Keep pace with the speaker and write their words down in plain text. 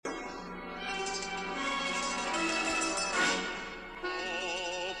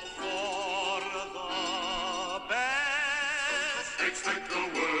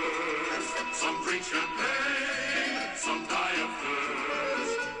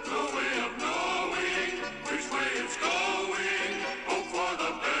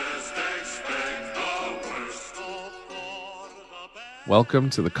Welcome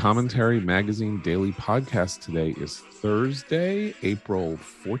to the Commentary Magazine Daily Podcast. Today is Thursday, April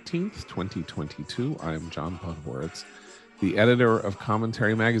 14th, 2022. I am John Podhoretz, the editor of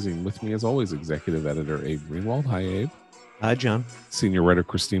Commentary Magazine. With me, as always, executive editor Abe Greenwald. Hi, Abe. Hi, John. Senior writer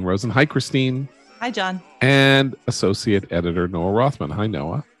Christine Rosen. Hi, Christine. Hi, John. And associate editor Noah Rothman. Hi,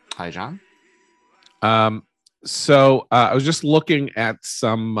 Noah. Hi, John. So I was just looking at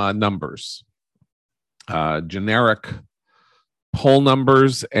some numbers, generic poll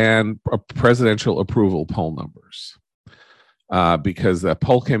numbers and presidential approval poll numbers, because the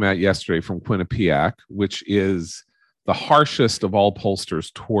poll came out yesterday from Quinnipiac, which is the harshest of all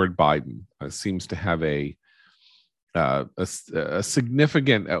pollsters toward Biden. Seems to have a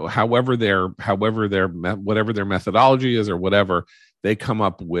significant, whatever their methodology is or whatever, they come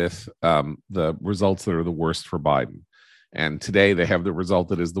up with the results that are the worst for Biden. And today they have the result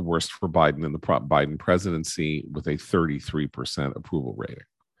that is the worst for Biden in the Biden presidency with a 33% approval rating,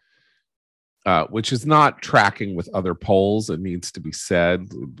 which is not tracking with other polls. It needs to be said.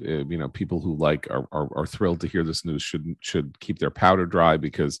 People who are thrilled to hear this news should keep their powder dry,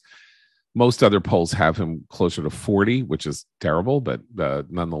 because most other polls have him closer to 40, which is terrible, but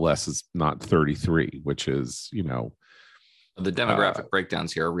nonetheless is not 33, which is, the demographic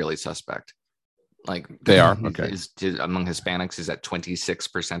breakdowns here are really suspect. Like they are. Okay. Among Hispanics is at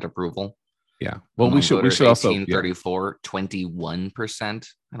 26% approval. Yeah. Well, among we should also 34, 21%.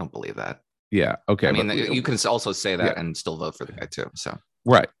 I don't believe that. Yeah. Okay. I mean, you can also say that and still vote for the guy too. So.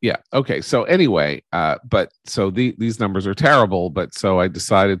 Right. Yeah. Okay. So anyway, these numbers are terrible. But so I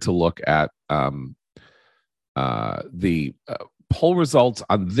decided to look at the poll results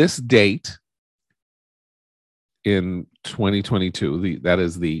on this date in 2022. That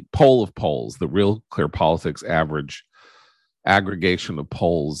is the poll of polls, the Real Clear Politics average aggregation of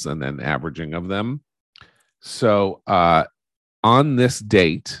polls and then averaging of them. So on this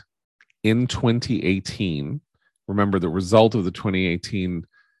date in 2018, remember the result of the 2018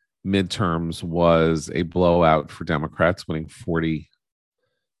 midterms was a blowout for Democrats, winning 40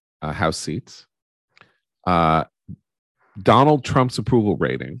 House seats. Donald Trump's approval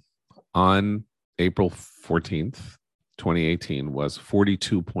rating on April 14th, 2018 was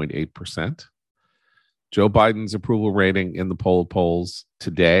 42.8%. Joe Biden's approval rating in the poll of polls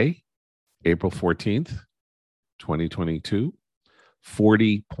today, April 14th, 2022,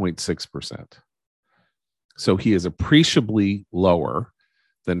 40.6%. So he is appreciably lower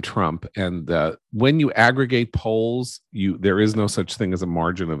than Trump. And when you aggregate polls, there is no such thing as a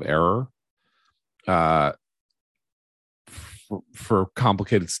margin of error for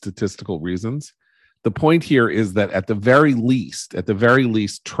complicated statistical reasons. The point here is that at the very least,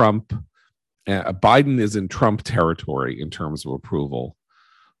 Biden is in Trump territory in terms of approval,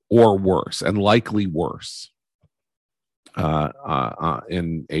 or worse, and likely worse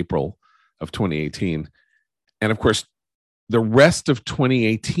in April of 2018. And of course, the rest of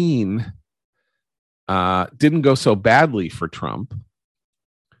 2018 didn't go so badly for Trump.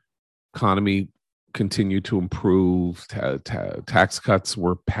 Economy continued to improve. Tax cuts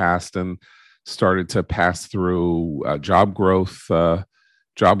were passed and started to pass through. Job growth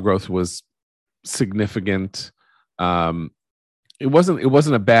was significant. It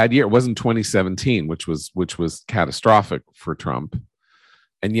wasn't a bad year. It wasn't 2017, which was catastrophic for Trump.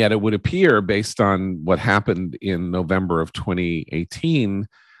 And yet it would appear, based on what happened in November of 2018,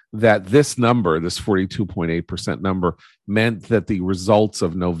 that this number, this 42.8% number, meant that the results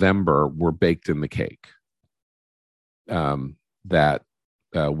of November were baked in the cake. That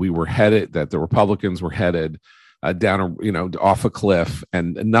the Republicans were headed down, off a cliff,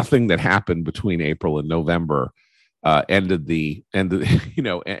 and nothing that happened between April and November ended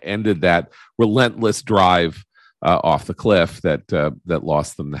that relentless drive off the cliff that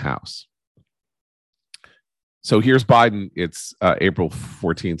lost them the House. So here's Biden. It's April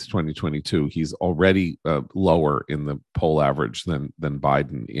 14th, 2022. He's already lower in the poll average than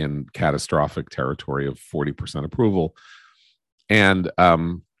Biden, in catastrophic territory of 40% approval. And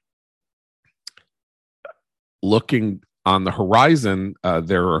looking on the horizon,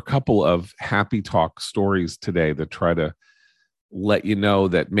 there are a couple of happy talk stories today that try to let you know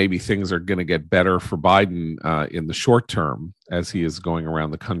that maybe things are going to get better for Biden in the short term, as he is going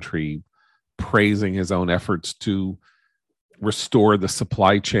around the country praising his own efforts to restore the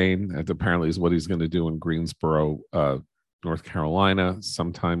supply chain. That apparently is what he's going to do in Greensboro, North Carolina,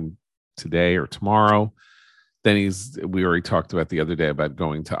 sometime today or tomorrow. Then we already talked about the other day about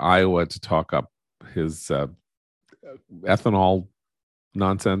going to Iowa to talk up his ethanol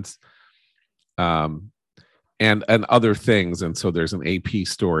nonsense. and other things. And so there's an AP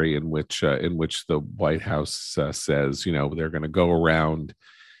story in which the White House says, you know, they're going to go around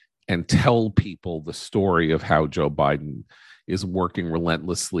and tell people the story of how Joe Biden is working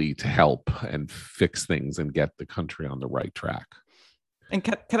relentlessly to help and fix things and get the country on the right track. And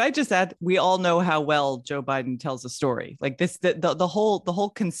can I just add, we all know how well Joe Biden tells a story. Like this, the whole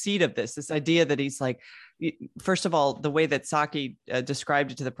conceit of this idea that he's like, first of all, the way that Psaki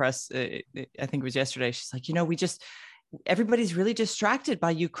described it to the press, I think it was yesterday. She's like, you know, everybody's really distracted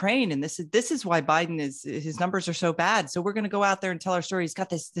by Ukraine, and this is why Biden his numbers are so bad. So we're going to go out there and tell our story. He's got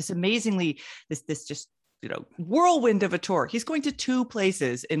this amazingly this just, you know, whirlwind of a tour. He's going to 2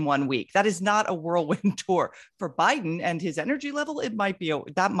 places in 1 week. That is not a whirlwind tour for Biden and his energy level.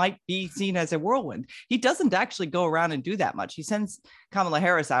 That might be seen as a whirlwind. He doesn't actually go around and do that much. He sends Kamala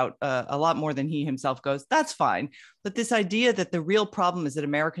Harris out a lot more than he himself goes. That's fine. But this idea that the real problem is that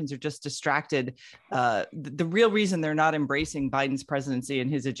Americans are just distracted. The real reason they're not embracing Biden's presidency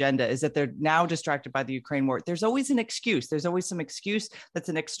and his agenda is that they're now distracted by the Ukraine war. There's always an excuse. There's always some excuse that's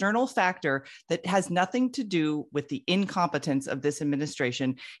an external factor that has nothing to do with the incompetence of this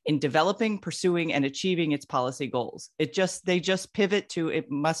administration in developing, pursuing, and achieving its policy goals. They just pivot to, it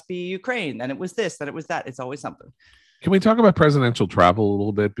must be Ukraine, then it was this, then it was that. It's always something. Can we talk about presidential travel a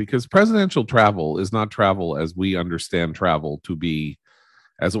little bit? Because presidential travel is not travel as we understand travel to be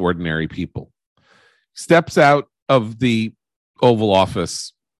as ordinary people. Steps out of the Oval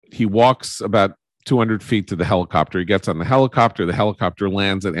Office. He walks about 200 feet to the helicopter. He gets on the helicopter. The helicopter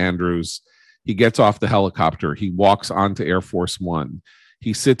lands at Andrews. He gets off the helicopter. He walks onto Air Force One.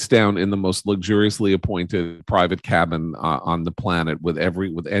 He sits down in the most luxuriously appointed private cabin on the planet with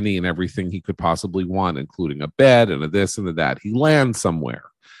any and everything he could possibly want, including a bed and a this and a that. He lands somewhere.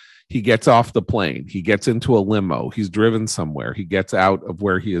 He gets off the plane. He gets into a limo. He's driven somewhere. He gets out of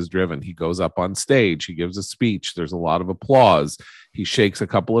where he is driven. He goes up on stage. He gives a speech. There's a lot of applause. He shakes a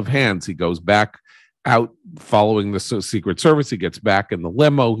couple of hands. He goes back out following the Secret Service. He gets back in the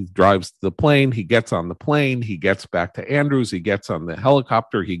limo. He drives to the plane. He gets on the plane. He gets back to Andrews. He gets on the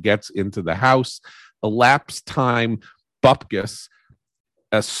helicopter. He gets into the house. Elapsed time, bupkis,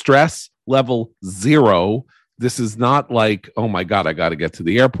 a stress level 0. This is not like, oh my God, I got to get to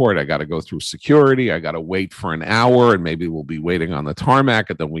the airport. I got to go through security. I got to wait for an hour, and maybe we'll be waiting on the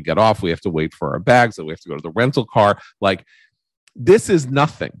tarmac. And then we get off. We have to wait for our bags. And we have to go to the rental car. Like, this is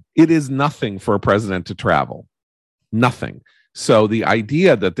nothing. It is nothing for a president to travel. Nothing. So the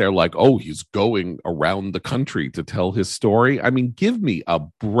idea that they're like, oh, he's going around the country to tell his story. I mean, give me a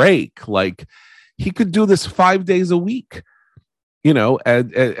break. Like, he could do this 5 days a week. You know,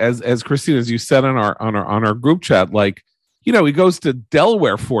 as Christine, as you said on our group chat, like, you know, he goes to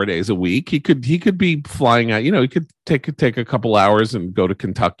Delaware 4 days a week. He could be flying out. You know, he could take a couple hours and go to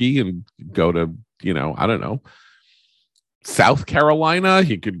Kentucky and go to, you know, I don't know, South Carolina.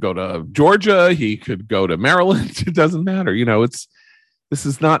 He could go to Georgia. He could go to Maryland. It doesn't matter. You know, this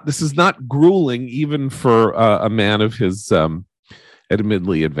is not grueling even for a man of his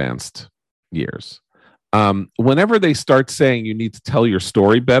admittedly advanced years. Whenever they start saying you need to tell your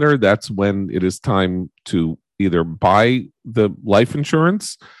story better, that's when it is time to either buy the life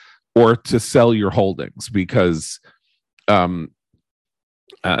insurance or to sell your holdings, because and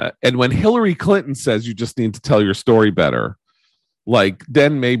when Hillary Clinton says you just need to tell your story better, like,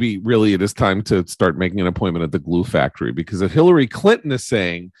 then maybe really it is time to start making an appointment at the glue factory, because if Hillary Clinton is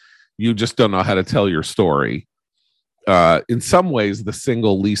saying you just don't know how to tell your story, in some ways the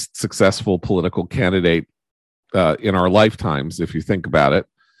single least successful political candidate in our lifetimes, if you think about it,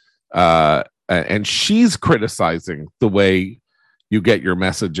 and she's criticizing the way you get your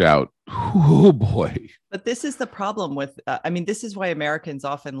message out. Oh boy. But this is the problem with, this is why Americans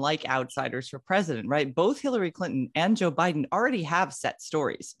often like outsiders for president, right? Both Hillary Clinton and Joe Biden already have set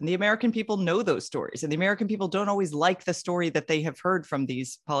stories, and the American people know those stories. And the American people don't always like the story that they have heard from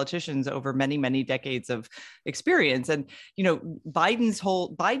these politicians over many, many decades of experience. And, you know,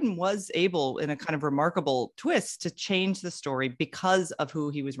 Biden was able, in a kind of remarkable twist, to change the story because of who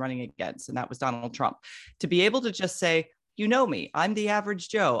he was running against. And that was Donald Trump. To be able to just say, you know me, I'm the average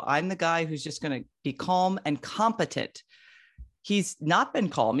Joe. I'm the guy who's just going to be calm and competent. He's not been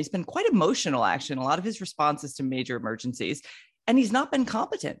calm. He's been quite emotional, actually, in a lot of his responses to major emergencies. And he's not been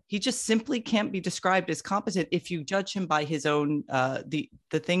competent. He just simply can't be described as competent if you judge him by his own, the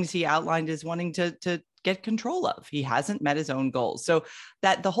things he outlined as wanting to get control of. He hasn't met his own goals. So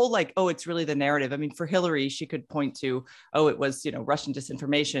that the whole, like, oh, it's really the narrative. I mean, for Hillary, she could point to, oh, it was, you know, Russian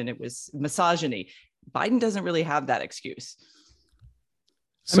disinformation. It was misogyny. Biden doesn't really have that excuse.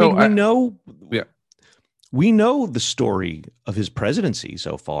 So we know, we know the story of his presidency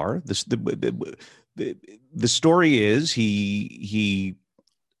so far. The story is he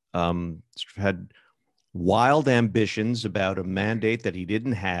had wild ambitions about a mandate that he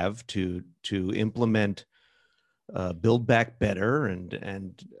didn't have to implement Build Back Better,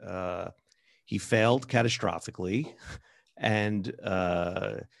 and he failed catastrophically, and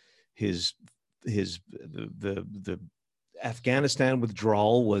the Afghanistan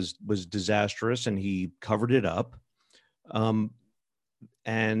withdrawal was disastrous, and he covered it up,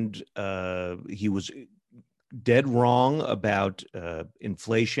 and he was dead wrong about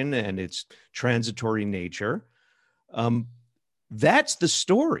inflation and its transitory nature. That's the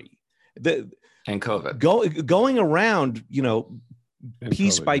story. And COVID. Going around, And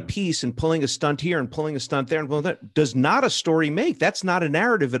piece COVID, by yeah. piece, and pulling a stunt here and pulling a stunt there and pulling that, does not a story make. That's not a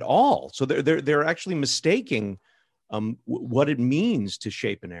narrative at all. So they're actually mistaking what it means to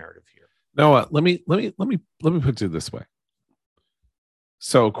shape a narrative here. Noah, let me put it this way.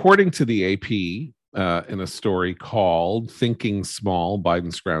 So, according to the AP, in a story called "Thinking Small: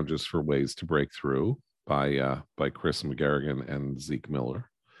 Biden Scrounges for Ways to Break Through" by Chris McGarrigan and Zeke Miller.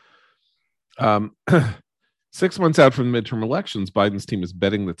 6 months out from the midterm elections, Biden's team is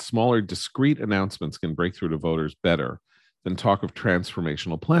betting that smaller, discrete announcements can break through to voters better than talk of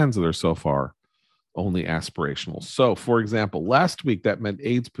transformational plans that are so far only aspirational. So, for example, last week that meant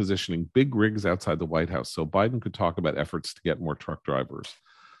aides positioning big rigs outside the White House so Biden could talk about efforts to get more truck drivers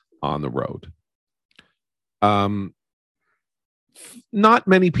on the road. Not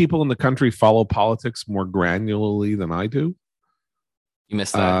many people in the country follow politics more granularly than I do. You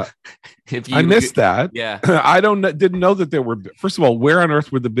missed that. I missed that. Yeah. Didn't know that there were. First of all, where on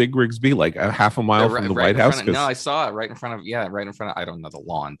earth would the big rigs be? Like a half a mile from the White House? No, I saw it right in front of. Yeah, right in front of. I don't know the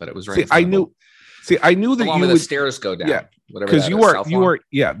lawn, but it was right. See, in front I knew. I knew that the lawn you where would. The stairs go down. Yeah, whatever. Because you are.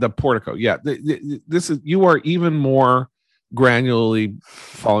 Yeah, the portico. Yeah, this is. You are even more granularly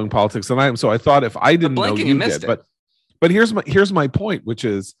following politics than I am. So I thought if I didn't know, you missed did. it. But here's my point, which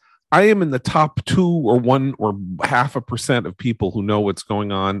is I am in the top 2 or 1 or 0.5% of people who know what's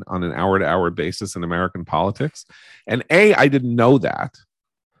going on an hour-to-hour basis in American politics. And I didn't know that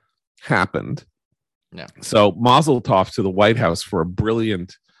happened. Yeah. So mazel tov to the White House for a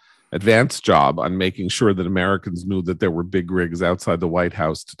brilliant advanced job on making sure that Americans knew that there were big rigs outside the White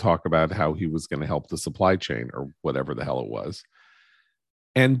House to talk about how he was going to help the supply chain or whatever the hell it was.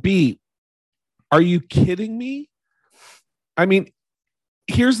 And B, are you kidding me? I mean,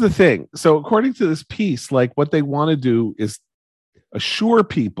 here's the thing. So according to this piece, like what they want to do is assure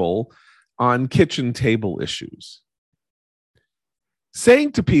people on kitchen table issues.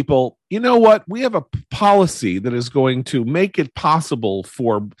 Saying to people, you know what, we have a policy that is going to make it possible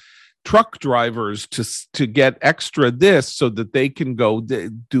for truck drivers to get extra this so that they can go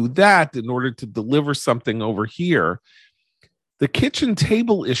do that in order to deliver something over here. The kitchen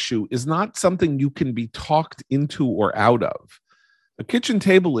table issue is not something you can be talked into or out of. A kitchen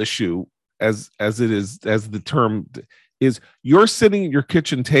table issue, as the term is, you're sitting at your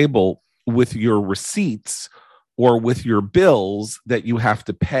kitchen table with your receipts or with your bills that you have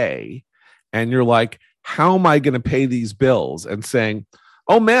to pay, and you're like, how am I going to pay these bills? And saying,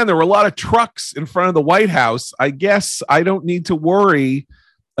 oh man, there were a lot of trucks in front of the White House. I guess I don't need to worry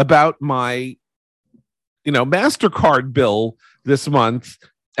about my, MasterCard bill this month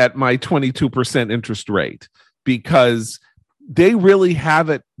at my 22% interest rate, because they really have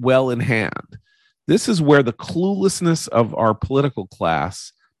it well in hand. This is where the cluelessness of our political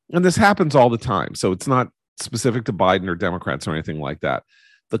class, and this happens all the time, so it's not specific to Biden or Democrats or anything like that.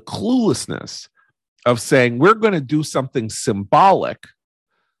 The cluelessness of saying we're going to do something symbolic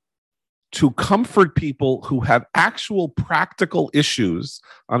to comfort people who have actual practical issues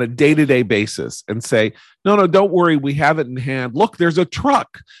on a day-to-day basis and say, no, don't worry, we have it in hand. Look, there's a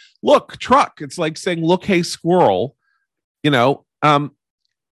truck. Look, truck. It's like saying, look, hey, squirrel.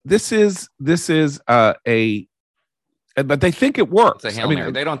 This is but they think it works. It's a Hail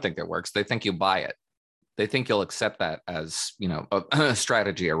Mary. They don't think it works. They think you buy it. They think you'll accept that as, a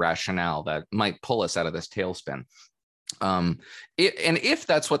strategy, a rationale that might pull us out of this tailspin. And if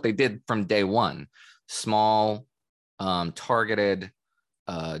that's what they did from day one, small, targeted,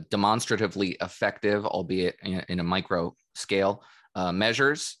 demonstratively effective, albeit in a micro scale,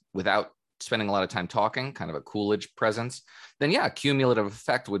 measures without spending a lot of time talking, kind of a Coolidge presence, then yeah, cumulative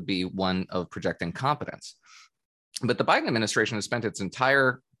effect would be one of projecting competence. But the Biden administration has spent its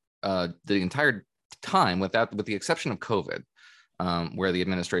entire time, with the exception of COVID, where the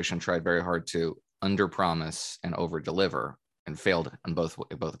administration tried very hard to underpromise and overdeliver and failed on both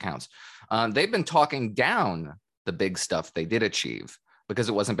accounts. They've been talking down the big stuff they did achieve because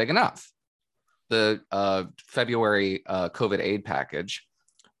it wasn't big enough. the February COVID aid package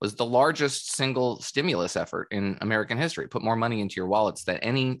was the largest single stimulus effort in American history. Put more money into your wallets than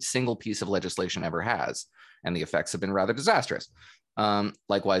any single piece of legislation ever has. And the effects have been rather disastrous.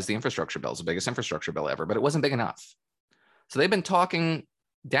 Likewise, the infrastructure bill is the biggest infrastructure bill ever, but it wasn't big enough. So they've been talking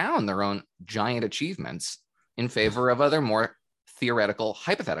down their own giant achievements in favor of other more theoretical,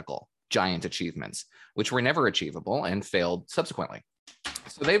 hypothetical giant achievements, which were never achievable and failed subsequently.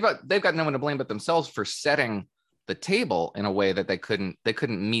 So they've got no one to blame but themselves for setting the table in a way that they couldn't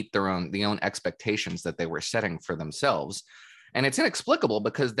meet the own expectations that they were setting for themselves. And it's inexplicable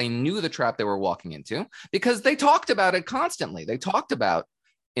because they knew the trap they were walking into, because they talked about it constantly. They talked about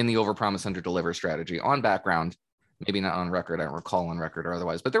in the overpromise underdeliver strategy on background, maybe not on record. I don't recall on record or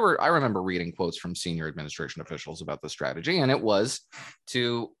otherwise, but I remember reading quotes from senior administration officials about the strategy. And it was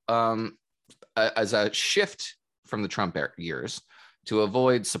to, as a shift from the Trump years, to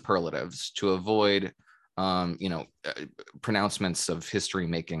avoid superlatives, to avoid pronouncements of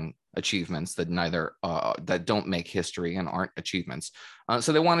history-making achievements that that don't make history and aren't achievements.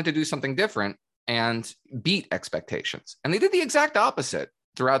 So they wanted to do something different and beat expectations. And they did the exact opposite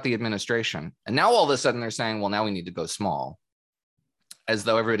throughout the administration. And now all of a sudden they're saying, well, now we need to go small, as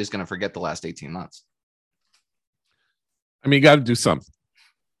though everybody's going to forget the last 18 months. I mean, you got to do something.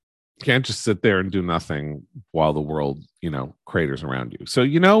 You can't just sit there and do nothing while the world, craters around you. So,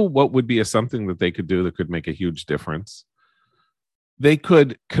 what would be something that they could do that could make a huge difference? They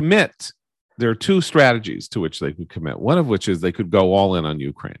could commit. There are two strategies to which they could commit. One of which is they could go all in on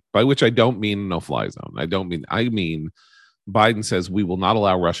Ukraine, by which I don't mean no-fly zone. I mean Biden says we will not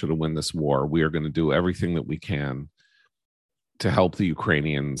allow Russia to win this war. We are going to do everything that we can to help the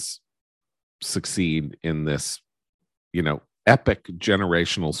Ukrainians succeed in this, epic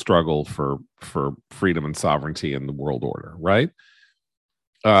generational struggle for freedom and sovereignty in the world order, right?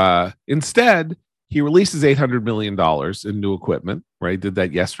 Instead, he releases $800 million in new equipment, right? Did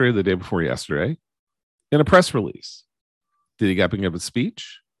that yesterday or the day before yesterday in a press release. Did he give a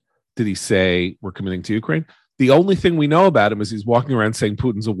speech? Did he say we're committing to Ukraine? The only thing we know about him is he's walking around saying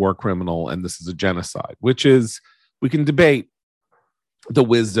Putin's a war criminal and this is a genocide, which is, we can debate the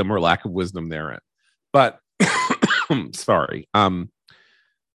wisdom or lack of wisdom therein. But sorry. But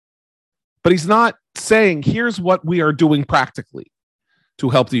he's not saying, here's what we are doing practically to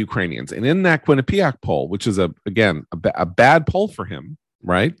help the Ukrainians. And in that Quinnipiac poll, which is, a bad poll for him,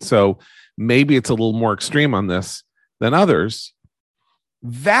 right? So maybe it's a little more extreme on this than others.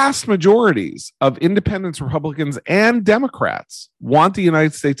 Vast majorities of independents, Republicans, and Democrats want the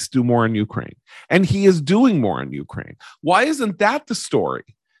United States to do more in Ukraine. And he is doing more in Ukraine. Why isn't that the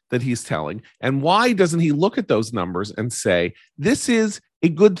story that he's telling? And why doesn't he look at those numbers and say, this is a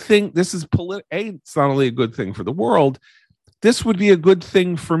good thing? This is it's not only a good thing for the world, this would be a good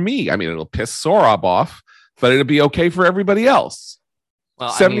thing for me. I mean, it'll piss Soros off, but it'll be okay for everybody else.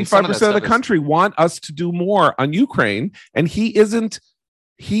 Well, 75% of the country want us to do more on Ukraine, and he isn't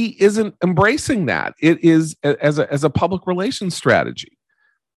embracing that. It is as a public relations strategy.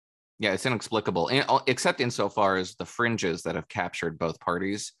 Yeah, it's inexplicable, except insofar as the fringes that have captured both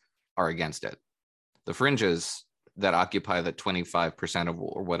parties are against it. The fringes that occupy the 25% of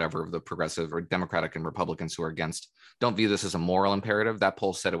or whatever of the progressive or Democratic and Republicans who are against don't view this as a moral imperative. That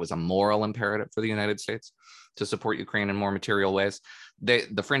poll said it was a moral imperative for the United States to support Ukraine in more material ways.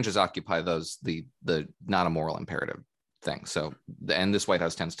 The fringes occupy those, the not a moral imperative thing. So, and this White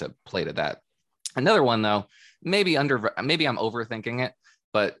House tends to play to that. Another one, though, maybe I'm overthinking it,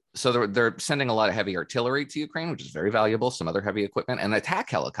 but so they're sending a lot of heavy artillery to Ukraine, which is very valuable, some other heavy equipment, and attack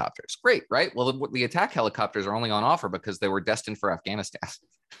helicopters. Great, right? Well, the attack helicopters are only on offer because they were destined for Afghanistan.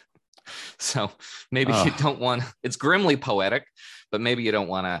 So maybe you don't want, it's grimly poetic, but maybe you don't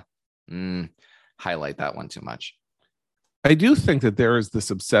want to highlight that one too much. I do think that there is this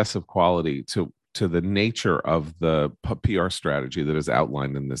obsessive quality to the nature of the PR strategy that is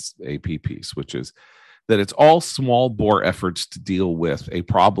outlined in this AP piece, which is that it's all small bore efforts to deal with a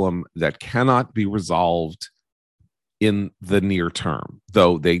problem that cannot be resolved in the near term,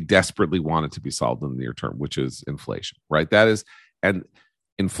 though they desperately want it to be solved in the near term, which is inflation, right? That is, and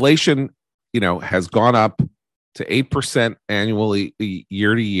inflation, has gone up to 8% annually,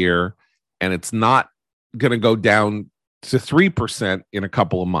 year to year, and it's not going to go down to 3% in a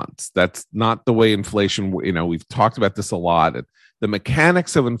couple of months. That's not the way inflation, we've talked about this a lot. The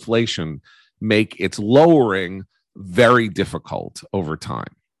mechanics of inflation make its lowering very difficult over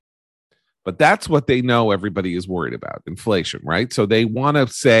time. But that's what they know everybody is worried about, inflation, right? So they want to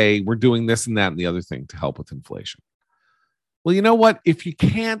say, we're doing this and that and the other thing to help with inflation. Well, you know what? If you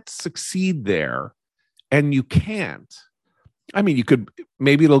can't succeed there, and you can't, I mean,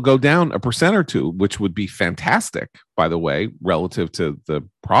 maybe it'll go down 1% or 2%, which would be fantastic, by the way, relative to the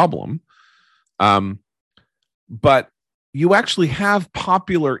problem. But you actually have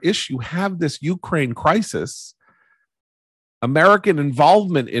this Ukraine crisis, American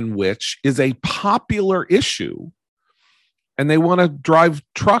involvement in which is a popular issue. And they want to drive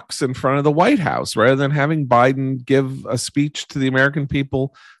trucks in front of the White House rather than having Biden give a speech to the American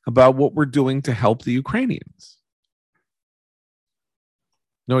people about what we're doing to help the Ukrainians.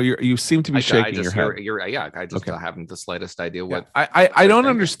 No, you seem to be shaking your head. I just haven't the slightest idea what. I don't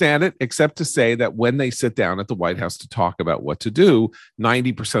understand it, except to say that when they sit down at the White House to talk about what to do,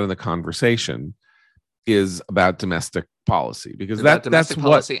 90% of the conversation is about domestic policy, because that's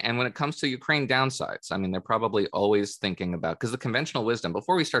policy. And when it comes to Ukraine downsides, I mean, they're probably always thinking about, because the conventional wisdom,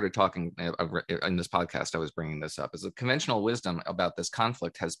 before we started talking in this podcast, I was bringing this up, is the conventional wisdom about this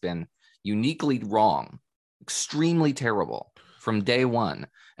conflict has been uniquely wrong, extremely terrible from day one.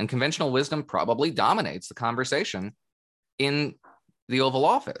 And conventional wisdom probably dominates the conversation in the Oval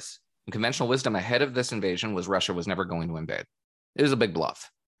Office. And conventional wisdom ahead of this invasion was Russia was never going to invade. It was a big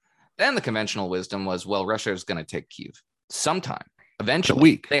bluff. Then the conventional wisdom was, well, Russia is going to take Kyiv sometime, eventually. A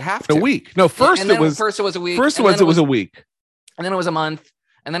week. They have to. A week. No, first it was a week. First it was a week. And then it was a month.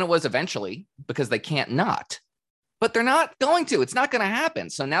 And then it was eventually, because they can't not. But they're not going to. It's not going to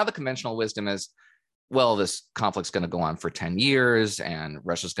happen. So now the conventional wisdom is, well, this conflict's going to go on for 10 years and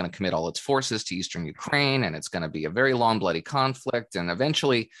Russia's going to commit all its forces to eastern Ukraine, and it's going to be a very long, bloody conflict. And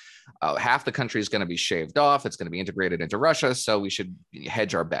eventually half the country is going to be shaved off. It's going to be integrated into Russia. So we should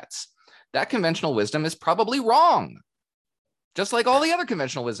hedge our bets. That conventional wisdom is probably wrong. Just like all the other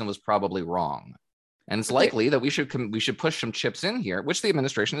conventional wisdom was probably wrong. And it's likely that we should push some chips in here, which the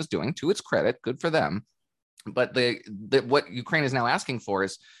administration is doing, to its credit. Good for them. But what Ukraine is now asking for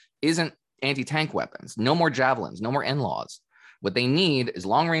isn't anti-tank weapons, no more javelins, no more NLAWs. What they need is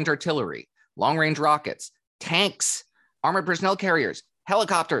long-range artillery, long-range rockets, tanks, armored personnel carriers,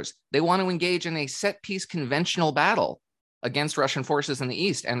 helicopters. They want to engage in a set-piece conventional battle against Russian forces in the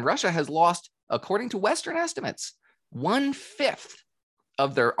east. And Russia has lost, according to Western estimates, 1/5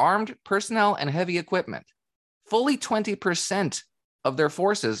 of their armed personnel and heavy equipment. Fully 20% of their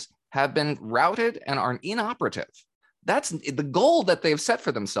forces have been routed and are inoperative. That's the goal that they've set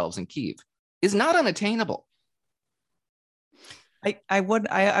for themselves in Kyiv is not unattainable. I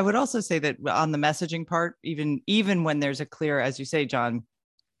would also say that on the messaging part, even when there's a clear, as you say, John,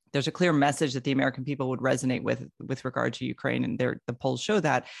 there's a clear message that the American people would resonate with regard to Ukraine, and the polls show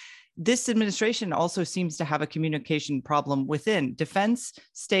that. This administration also seems to have a communication problem within. Defense,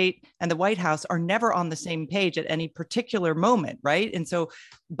 state, and the White House are never on the same page at any particular moment, right? And so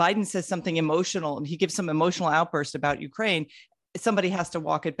Biden says something emotional, and he gives some emotional outburst about Ukraine. Somebody has to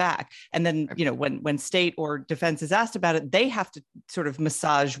walk it back. And then, when state or defense is asked about it, they have to sort of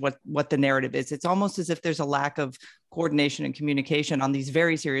massage what the narrative is. It's almost as if there's a lack of coordination and communication on these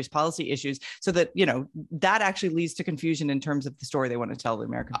very serious policy issues, so that, that actually leads to confusion in terms of the story they want to tell the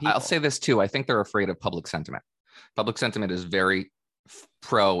American people. I'll say this too. I think they're afraid of public sentiment. Public sentiment is very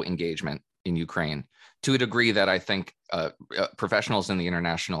pro engagement in Ukraine, to a degree that I think professionals in the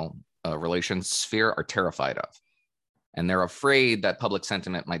international relations sphere are terrified of. And they're afraid that public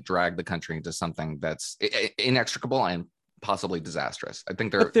sentiment might drag the country into something that's inextricable and possibly disastrous. I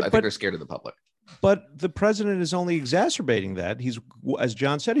think they're scared of the public. But the president is only exacerbating that. He's, as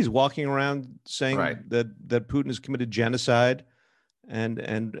John said, he's walking around saying that Putin has committed genocide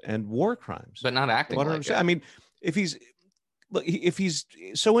and war crimes, but not acting like it. I mean, if he's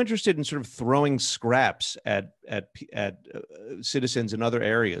so interested in sort of throwing scraps at citizens in other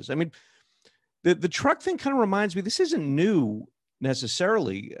areas, I mean. The truck thing kind of reminds me, this isn't new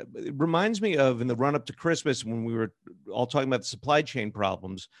necessarily. It reminds me of in the run up to Christmas when we were all talking about the supply chain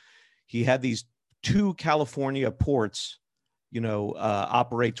problems. He had these 2 California ports,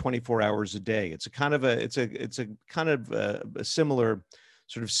 operate 24 hours a day. It's a kind of a similar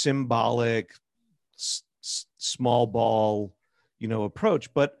sort of symbolic, small ball,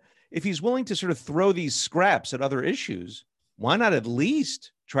 approach. But if he's willing to sort of throw these scraps at other issues, why not at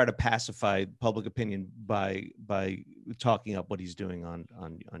least try to pacify public opinion by talking up what he's doing on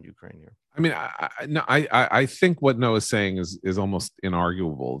Ukraine here? I mean, I think what Noah's saying is almost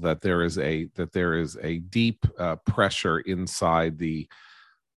inarguable, that there is a deep pressure inside the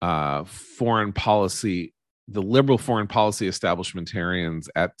foreign policy, the liberal foreign policy establishmentarians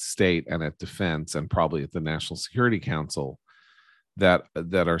at state and at defense, and probably at the National Security Council, that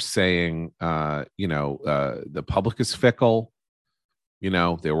are saying, the public is fickle. They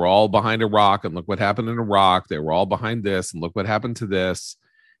were all behind Iraq, and look what happened in Iraq. They were all behind this, and look what happened to this.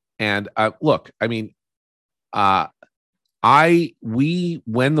 And look, I mean,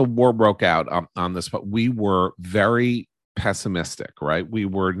 when the war broke out on this, but we were very pessimistic, right?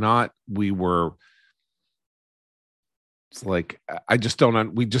 It's like, we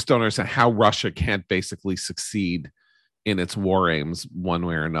just don't understand how Russia can't basically succeed in its war aims one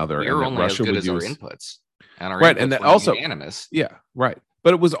way or another. We're only Russia as good would as our inputs, and our right, inputs and that were also unanimous. Yeah, right.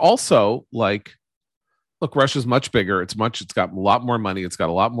 But it was also like, look, Russia's much bigger. It's got a lot more money. It's got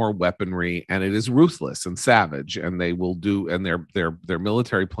a lot more weaponry, and it is ruthless and savage. And they will do, and their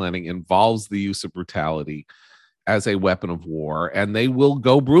military planning involves the use of brutality as a weapon of war, and they will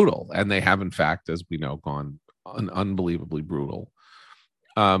go brutal. And they have, in fact, as we know, gone unbelievably brutal.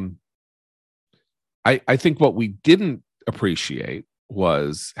 I think what we didn't appreciate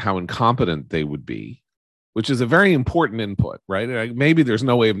was how incompetent they would be, which is a very important input, right? Maybe there's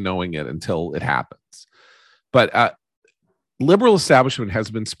no way of knowing it until it happens. But liberal establishment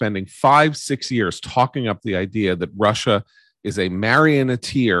has been spending 5-6 years talking up the idea that Russia is a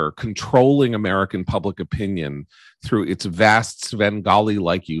marionneteer controlling American public opinion through its vast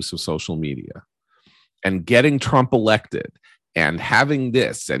Svengali-like use of social media, and getting Trump elected, and having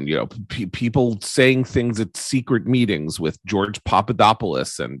this, and people saying things at secret meetings with George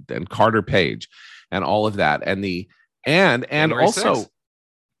Papadopoulos and Carter Page, and all of that, and January also 6th.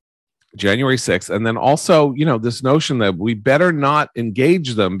 January 6th, and then also this notion that we better not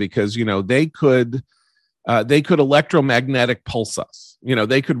engage them because they could electromagnetic pulse us.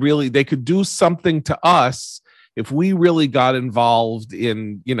 They could do something to us if we really got involved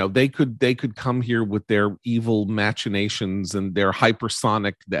in, they could come here with their evil machinations and their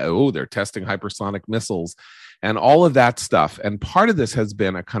hypersonic, they're testing hypersonic missiles and all of that stuff. And part of this has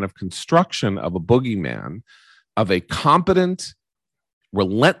been a kind of construction of a boogeyman, of a competent,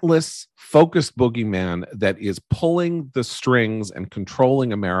 relentless, focused boogeyman that is pulling the strings and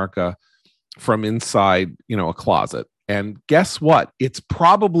controlling America from inside, a closet. And guess what? It's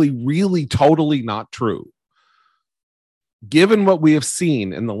probably really totally not true. Given what we have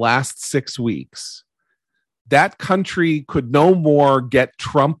seen in the last 6 weeks, that country could no more get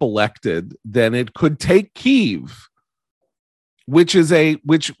Trump elected than it could take Kyiv, which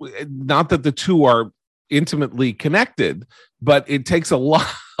not that the two are intimately connected, but it takes a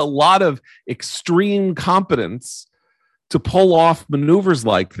lot of extreme competence to pull off maneuvers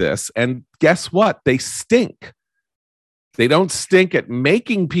like this. And guess what? They stink. They don't stink at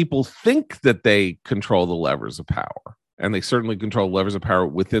making people think that they control the levers of power. And they certainly control levers of power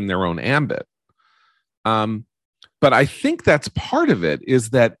within their own ambit. But I think that's part of it, is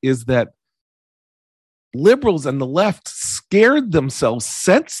that liberals and the left scared themselves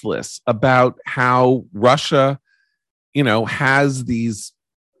senseless about how Russia, has these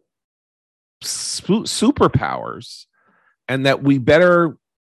superpowers, and that we better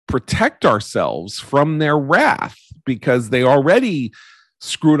protect ourselves from their wrath because they already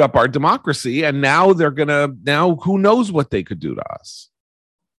screwed up our democracy, and now who knows what they could do to us.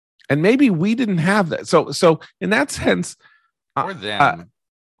 And maybe we didn't have that. So in that sense, or them.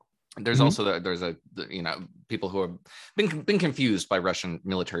 There's also people who have been confused by Russian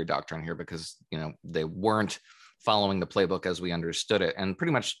military doctrine here because they weren't following the playbook as we understood it, and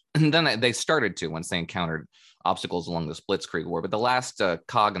pretty much then they started to once they encountered obstacles along the Blitzkrieg war. But the last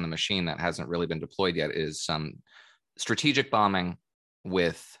cog in the machine that hasn't really been deployed yet is some strategic bombing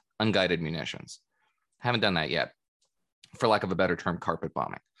with unguided munitions. Haven't done that yet. For lack of a better term, carpet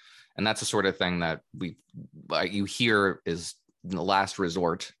bombing. And that's the sort of thing that you hear is the last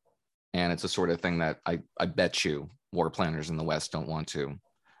resort. And it's a sort of thing that I bet you war planners in the West don't want to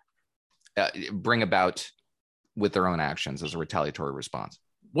bring about with their own actions as a retaliatory response.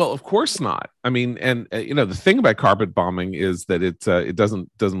 Well, of course not. I mean, and the thing about carpet bombing is that it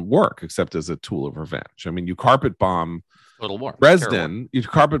doesn't work except as a tool of revenge. I mean, you carpet bomb Total war. Dresden, you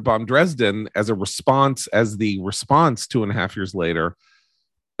carpet bomb Dresden as the response 2.5 years later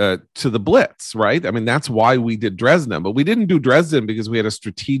to the Blitz, right? I mean, that's why we did Dresden, but we didn't do Dresden because we had a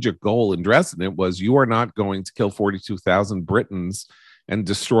strategic goal in Dresden. It was, you are not going to kill 42,000 Britons and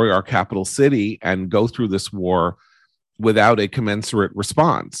destroy our capital city and go through this war without a commensurate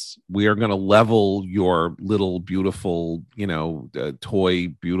response. We are going to level your little beautiful, toy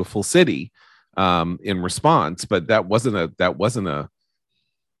beautiful city in response. But that wasn't a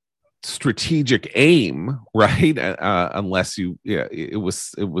strategic aim, right? Unless it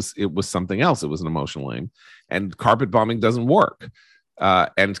was something else. It was an emotional aim, and carpet bombing doesn't work.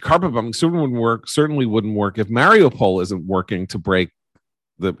 And carpet bombing certainly wouldn't work if Mariupol isn't working to break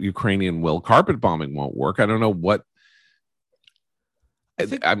the Ukrainian will. Carpet bombing won't work. I don't know what.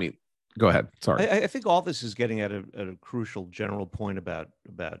 I mean, go ahead. Sorry. I think all this is getting at a crucial general point about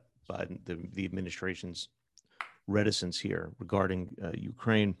Biden, the administration's reticence here regarding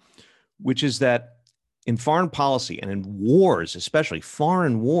Ukraine, which is that in foreign policy and in wars, especially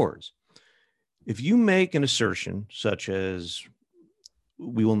foreign wars, if you make an assertion such as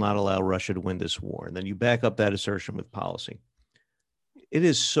we will not allow Russia to win this war, and then you back up that assertion with policy, it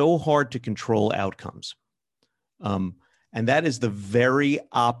is so hard to control outcomes. And that is the very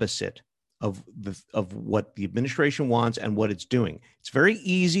opposite of what the administration wants and what it's doing. It's very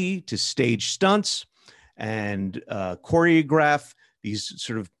easy to stage stunts and choreograph these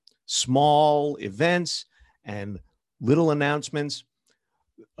sort of small events and little announcements.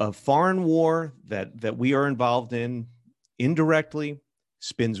 A foreign war that we are involved in indirectly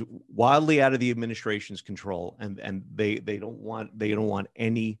spins wildly out of the administration's control, and they don't want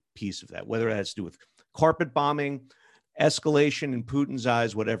any piece of that, whether it has to do with carpet bombing, escalation in Putin's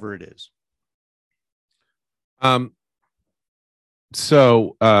eyes, whatever it is.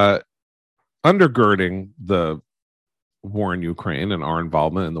 So undergirding the war in Ukraine and our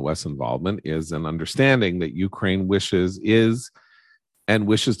involvement and the West's involvement is an understanding that Ukraine wishes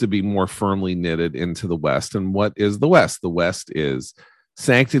to be more firmly knitted into the West. And what is the West? The West is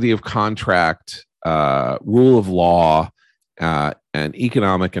sanctity of contract, rule of law, and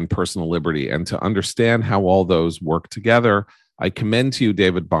economic and personal liberty. And to understand how all those work together, I commend to you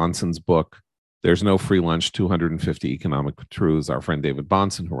David Bahnsen's book, There's No Free Lunch, 250 Economic Truths. Our friend David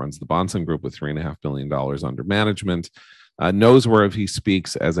Bahnsen, who runs the Bahnsen Group with $3.5 billion under management, knows whereof he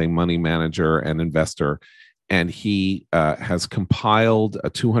speaks as a money manager and investor. And he has compiled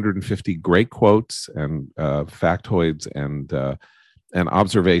 250 great quotes and factoids and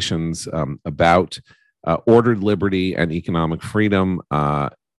observations about ordered liberty and economic freedom as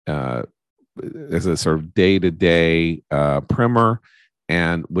a sort of day-to-day primer.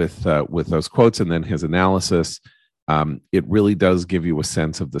 And with those quotes and then his analysis, it really does give you a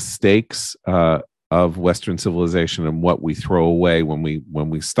sense of the stakes of Western civilization and what we throw away when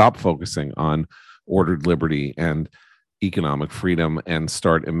we stop focusing on ordered liberty and economic freedom and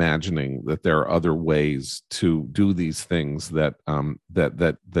start imagining that there are other ways to do these things that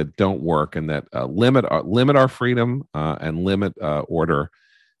don't work and that limit our freedom and limit order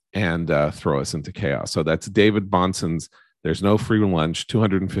and throw us into chaos. So that's David Bahnsen's There's No Free Lunch,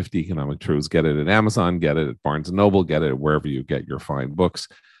 250 Economic Truths. Get it at Amazon, get it at Barnes & Noble, get it wherever you get your fine books.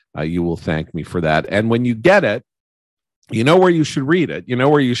 You will thank me for that. And when you get it, you know where you should read it. You know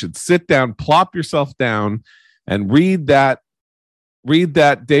where you should sit down, plop yourself down, and read that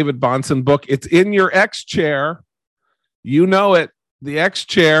David Bahnsen book. It's in your X chair. You know it. The X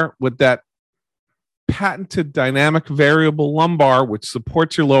chair with that patented dynamic variable lumbar, which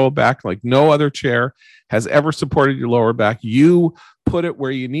supports your lower back like no other chair has ever supported your lower back. You put it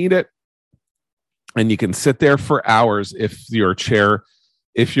where you need it, and you can sit there for hours. If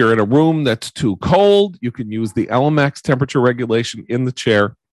you're in a room that's too cold, you can use the LMX temperature regulation in the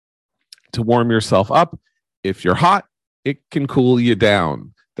chair to warm yourself up. If you're hot, it can cool you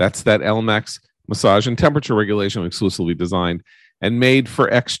down. That's that LMX massage and temperature regulation exclusively designed and made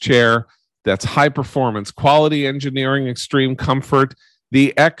for X chair. That's high performance, quality engineering, extreme comfort.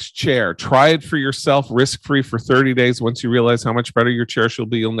 The X chair. Try it for yourself, risk-free for 30 days. Once you realize how much better your chair shall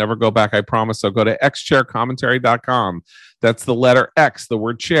be, you'll never go back, I promise. So go to xchaircommentary.com. That's the letter X, the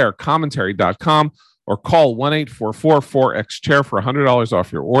word chair, commentary.com, or call 1-844-4XChair for $100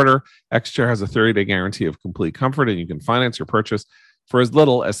 off your order. X Chair has a 30-day guarantee of complete comfort, and you can finance your purchase for as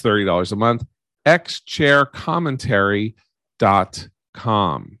little as $30 a month.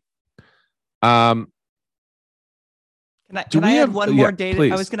 xchaircommentary.com. Can I add one more data?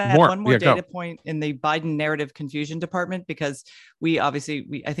 Please. I was going to add one more data point in the Biden narrative confusion department, because I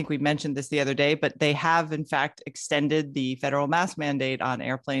think we mentioned this the other day, but they have in fact extended the federal mask mandate on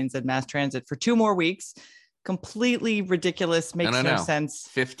airplanes and mass transit for 2 more weeks. Completely ridiculous. Makes no sense.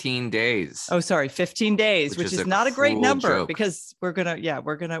 15 days. Oh, sorry. 15 days, which is not a great number joke. Because we're going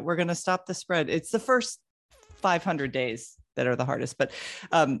to stop the spread. It's the first 500 days that are the hardest. But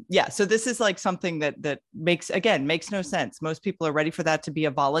so this is like something that makes no sense. Most people are ready for that to be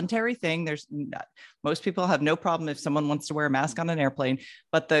a voluntary thing. Most people have no problem if someone wants to wear a mask on an airplane,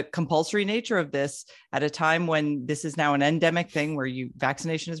 but the compulsory nature of this at a time when this is now an endemic thing where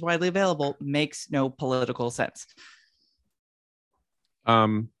vaccination is widely available makes no political sense.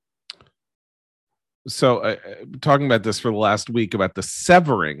 So talking about this for the last week about the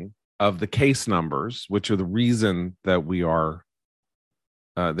severing of the case numbers, which are the reason that we are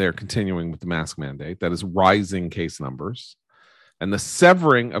they're continuing with the mask mandate, that is rising case numbers, and the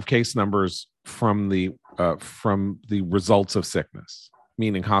severing of case numbers from the results of sickness,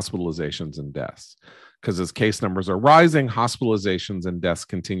 meaning hospitalizations and deaths, because as case numbers are rising, hospitalizations and deaths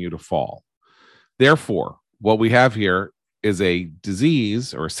continue to fall. Therefore, what we have here is a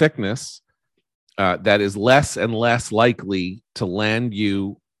disease or sickness that is less and less likely to land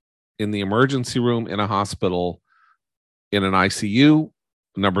you in the emergency room in a hospital, in an ICU.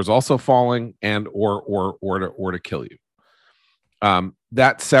 Numbers also falling, and or to kill you.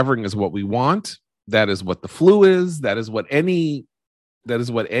 That severing is what we want. That is what the flu is. That is what any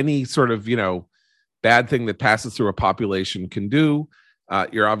sort of bad thing that passes through a population can do.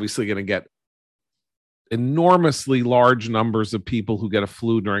 You're obviously going to get enormously large numbers of people who get a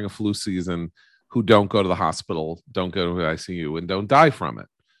flu during a flu season who don't go to the hospital, don't go to the ICU, and don't die from it.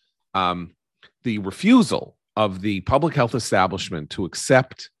 The refusal of the public health establishment to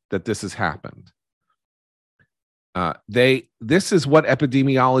accept that this has happened. This is what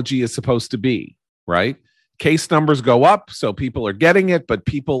epidemiology is supposed to be, right? Case numbers go up, so people are getting it, but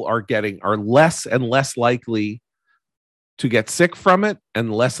people are less and less likely to get sick from it,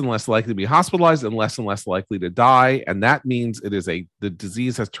 and less likely to be hospitalized, and less likely to die. And that means the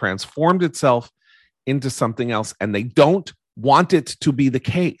disease has transformed itself into something else, and they don't want it to be the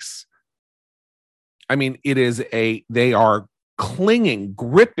case. I mean, they are clinging,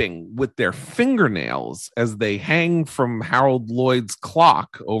 gripping with their fingernails as they hang from Harold Lloyd's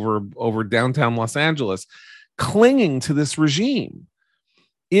clock over downtown Los Angeles, clinging to this regime.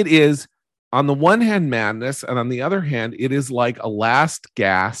 It is, on the one hand, madness, and on the other hand, it is like a last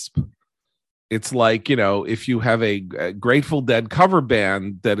gasp. It's like, if you have a Grateful Dead cover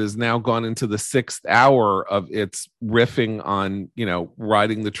band that has now gone into the 6th hour of its riffing on,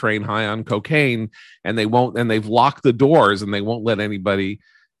 riding the train high on cocaine, and they've locked the doors and they won't let anybody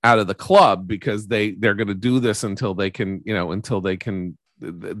out of the club because they're going to do this until they can,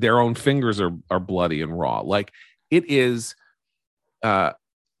 their own fingers are bloody and raw. Like, it is,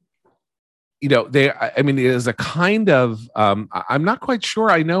 it is a kind of, I'm not quite sure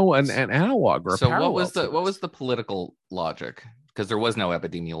I know an analog or a parallel. What was the political logic? Because there was no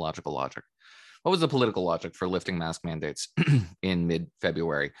epidemiological logic. What was the political logic for lifting mask mandates in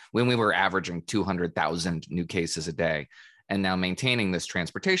mid-February when we were averaging 200,000 new cases a day, and now maintaining this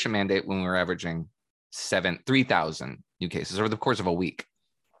transportation mandate when we were averaging 3,000 new cases over the course of a week?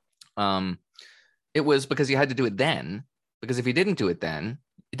 It was because you had to do it then, because if you didn't do it then,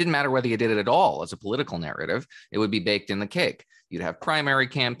 it didn't matter whether you did it at all as a political narrative. It would be baked in the cake. You'd have primary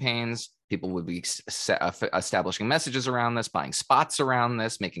campaigns. People would be establishing messages around this, buying spots around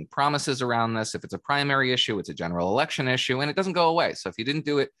this, making promises around this. If it's a primary issue, it's a general election issue, and it doesn't go away. So if you didn't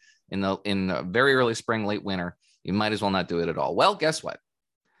do it in the very early spring, late winter, you might as well not do it at all. Well, guess what?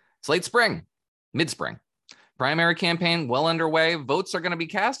 It's late spring, mid-spring. Primary campaign well underway. Votes are going to be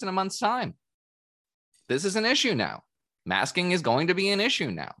cast in a month's time. This is an issue now. Masking is going to be an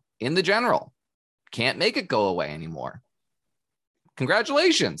issue now in the general. Can't make it go away anymore.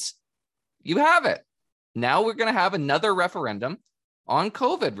 Congratulations. You have it. Now we're going to have another referendum on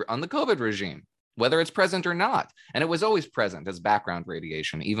COVID, on the COVID regime, whether it's present or not. And it was always present as background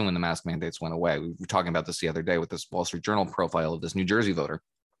radiation, even when the mask mandates went away. We were talking about this the other day with this Wall Street Journal profile of this New Jersey voter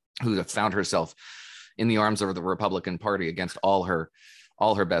who found herself in the arms of the Republican Party against all her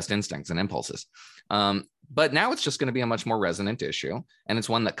best instincts and impulses. But now it's just going to be a much more resonant issue, and it's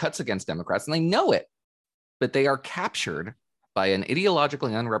one that cuts against Democrats, and they know it, but they are captured by an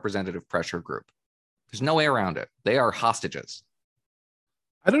ideologically unrepresentative pressure group. There's no way around it. They are hostages.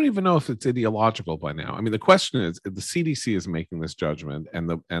 I don't even know if it's ideological by now. I mean, the question is, if the CDC is making this judgment, and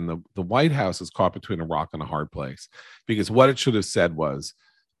the White House is caught between a rock and a hard place, because what it should have said was,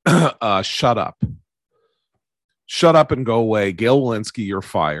 shut up and go away. Gail Walensky, you're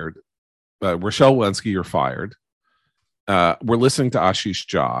fired. Rochelle Walensky, you're fired. We're listening to Ashish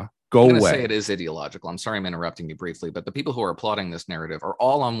Jha. Go away. Say it is ideological. I'm sorry I'm interrupting you briefly, but the people who are applauding this narrative are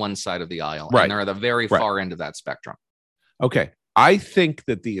all on one side of the aisle, right, and they're at the very far end of that spectrum. Okay. I think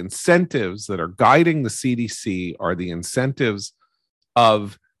that the incentives that are guiding the CDC are the incentives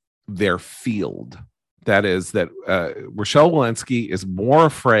of their field. That is that Rochelle Walensky is more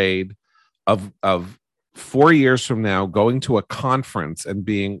afraid of 4 years from now going to a conference and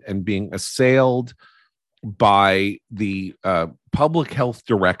being assailed by the public health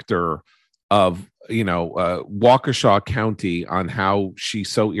director of Waukesha County on how she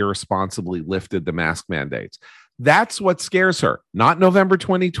so irresponsibly lifted the mask mandates. That's what scares her. Not November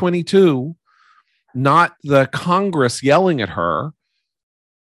 2022, not the Congress yelling at her.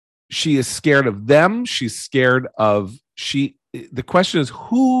 She is scared of them. She's scared of the question is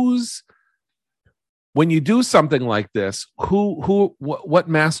when you do something like this, what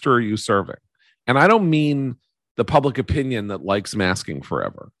master are you serving? And I don't mean the public opinion that likes masking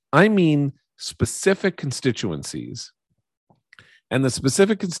forever. I mean specific constituencies And the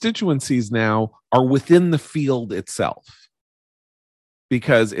specific constituencies now are within the field itself.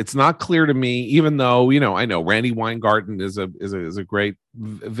 Because it's not clear to me, even though, I know Randy Weingarten is a great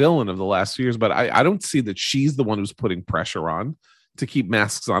villain of the last few years, but I don't see that she's the one who's putting pressure on to keep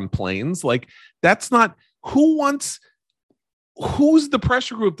masks on planes. Like, that's not who's the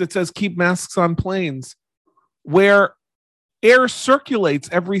pressure group that says keep masks on planes, where air circulates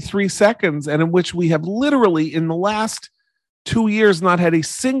every 3 seconds, and in which we have literally in the last 2 years not had a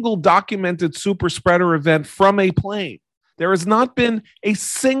single documented super spreader event from a plane. There has not been a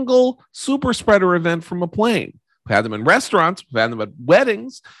single super spreader event from a plane. We've had them in restaurants, we've had them at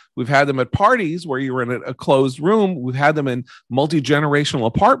weddings, we've had them at parties where you were in a closed room, we've had them in multi-generational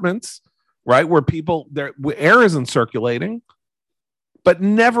apartments, right, where air isn't circulating, but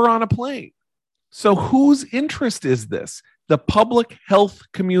never on a plane. So whose interest is this? The public health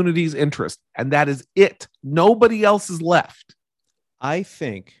community's interest, and that is it. Nobody else is left. I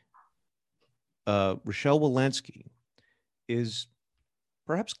think Rochelle Walensky is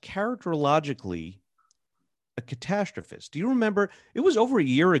perhaps characterologically a catastrophist. Do you remember? It was over a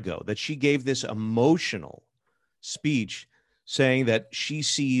year ago that she gave this emotional speech saying that she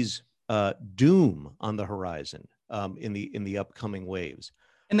sees doom on the horizon in the upcoming waves.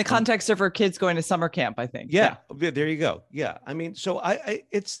 In the context of her kids going to summer camp, I think. Yeah, there you go. Yeah, I mean, so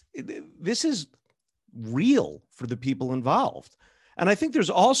this is real for the people involved, and I think there's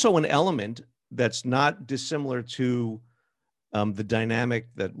also an element that's not dissimilar to the dynamic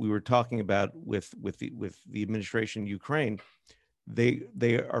that we were talking about with the administration in Ukraine.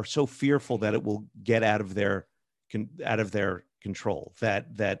 They are so fearful that it will get out of their control,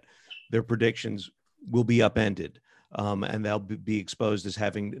 that their predictions will be upended. And they'll be exposed as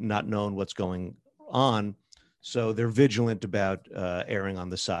having not known what's going on. So they're vigilant about erring on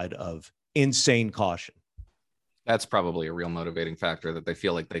the side of insane caution. That's probably a real motivating factor, that they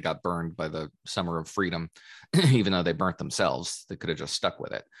feel like they got burned by the summer of freedom, even though they burnt themselves. They could have just stuck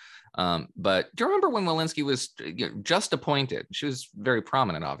with it. But do you remember when Walensky was just appointed? She was very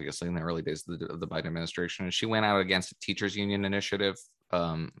prominent, obviously, in the early days of the Biden administration. And she went out against a teachers union initiative.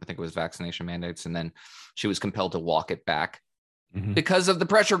 I think it was vaccination mandates. And then she was compelled to walk it back because of the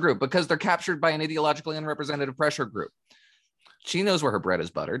pressure group, because they're captured by an ideologically unrepresentative pressure group. She knows where her bread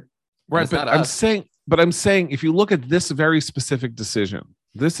is buttered. Right. But I'm saying, if you look at this very specific decision,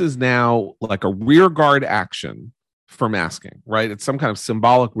 this is now like a rear guard action for masking, right? It's some kind of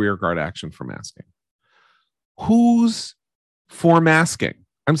symbolic rear guard action for masking. Who's for masking?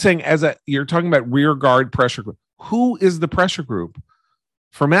 I'm saying, you're talking about rear guard pressure group. Who is the pressure group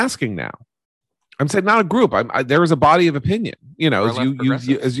for masking now? I'm saying not a group. There is a body of opinion,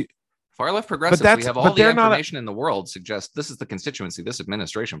 far left progressives. We have all the information in the world suggest this is the constituency this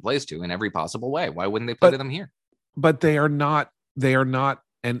administration plays to in every possible way. Why wouldn't they play to them here? But they are not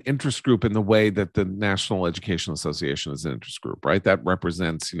an interest group in the way that the National Education Association is an interest group, right? That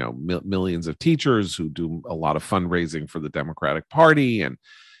represents, millions of teachers who do a lot of fundraising for the Democratic Party and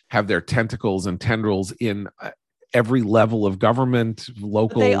have their tentacles and tendrils in every level of government,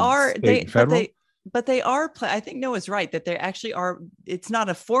 local, state, and federal. But they are, I think Noah's right that they actually are, it's not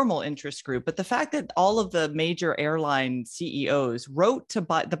a formal interest group, but the fact that all of the major airline CEOs wrote to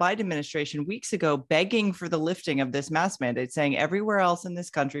the Biden administration weeks ago, begging for the lifting of this mask mandate, saying everywhere else in this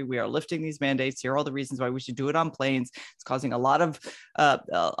country, we are lifting these mandates. Here are all the reasons why we should do it on planes. It's causing a lot of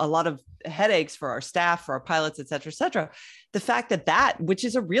headaches for our staff, for our pilots, et cetera, et cetera. The fact that which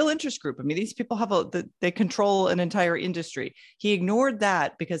is a real interest group. I mean, these people they control an entire industry. He ignored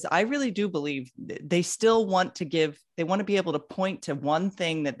that because I really do believe they still want to be able to point to one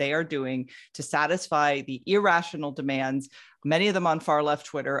thing that they are doing to satisfy the irrational demands, many of them on far left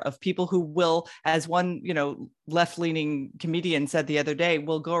Twitter, of people who will, as one, left-leaning comedian said the other day,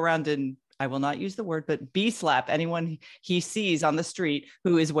 will go around and, I will not use the word, but slap anyone he sees on the street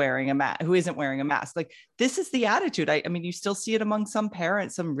who isn't wearing a mask. Like, this is the attitude. I mean, you still see it among some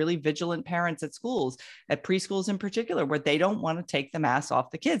parents, some really vigilant parents at schools, at preschools in particular, where they don't want to take the mask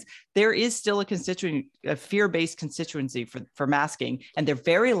off the kids. There is still a fear-based constituency for masking, and they're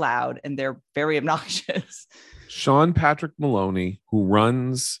very loud and they're very obnoxious. Sean Patrick Maloney, who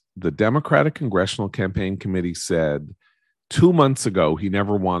runs the Democratic Congressional Campaign Committee, said 2 months ago he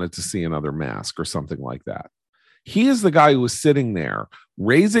never wanted to see another mask or something like that. He is the guy who was sitting there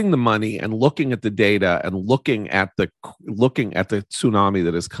raising the money and looking at the data and looking at the tsunami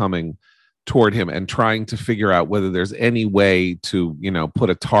that is coming toward him and trying to figure out whether there's any way to, put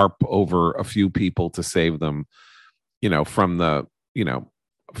a tarp over a few people to save them, from the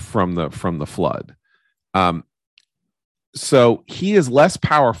flood. So he is less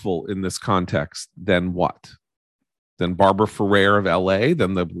powerful in this context than what? than Barbara Ferrer of LA,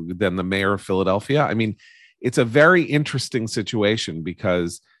 than the mayor of Philadelphia. I mean, it's a very interesting situation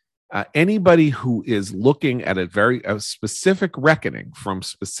because anybody who is looking at a specific reckoning from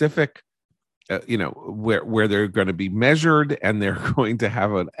specific, where they're going to be measured and they're going to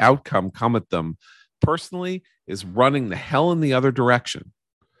have an outcome come at them personally, is running the hell in the other direction.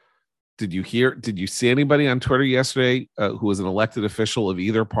 Did you see anybody on Twitter yesterday who was an elected official of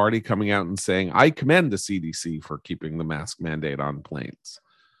either party coming out and saying, I commend the CDC for keeping the mask mandate on planes?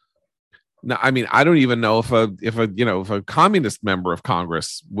 No, I mean, I don't even know if a communist member of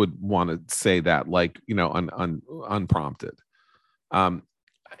Congress would want to say that, like, unprompted. And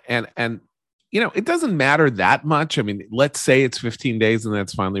it doesn't matter that much. I mean, let's say it's 15 days and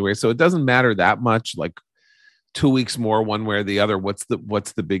that's finally raised. So it doesn't matter that much, like 2 weeks more one way or the other. What's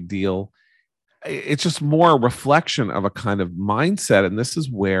the big deal? It's just more a reflection of a kind of mindset. And this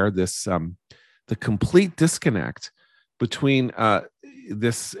is where the complete disconnect between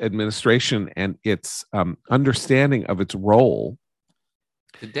this administration and its understanding of its role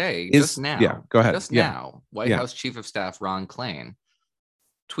today is, just now. Yeah, go ahead. Just now, White House Chief of Staff Ron Klain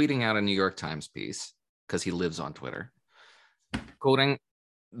tweeting out a New York Times piece, because he lives on Twitter, quoting,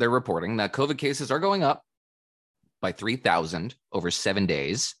 they're reporting that COVID cases are going up by 3,000 over 7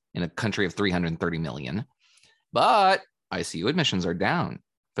 days in a country of 330 million, but ICU admissions are down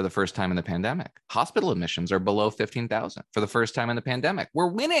for the first time in the pandemic. Hospital admissions are below 15,000 for the first time in the pandemic. We're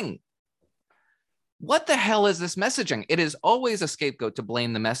winning. What the hell is this messaging? It is always a scapegoat to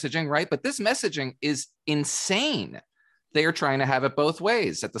blame the messaging, right? But this messaging is insane. They are trying to have it both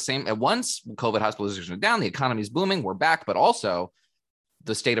ways. At once, COVID hospitalizations are down, the economy is booming, we're back, but also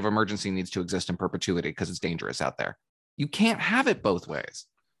the state of emergency needs to exist in perpetuity because it's dangerous out there. You can't have it both ways.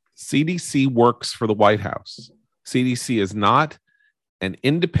 CDC works for the White House. CDC is not an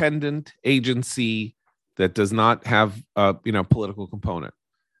independent agency that does not have a political component.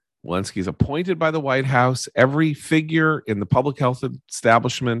 Walensky's appointed by the White House. Every figure in the public health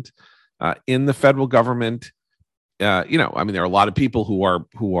establishment, in the federal government, there are a lot of people who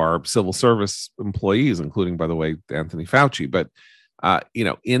are civil service employees, including, by the way, Anthony Fauci. But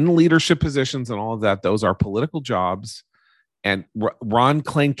in leadership positions and all of that, those are political jobs. And Ron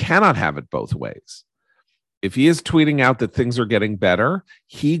Klain cannot have it both ways. If he is tweeting out that things are getting better,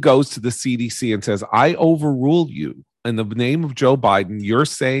 he goes to the CDC and says, I overrule you. In the name of Joe Biden, you're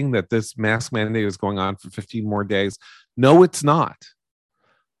saying that this mask mandate is going on for 15 more days. No, it's not.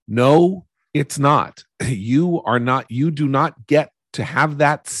 No, it's not. You do not get to have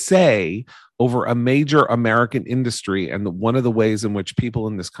that say over a major American industry and one of the ways in which people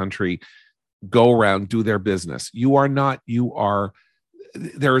in this country go around, do their business.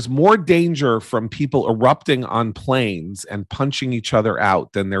 There is more danger from people erupting on planes and punching each other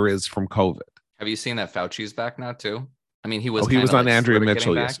out than there is from COVID. Have you seen that Fauci's back now too? I mean, he was on Andrea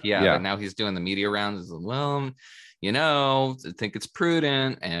Mitchell. Yeah, but now he's doing the media rounds. Well, I think it's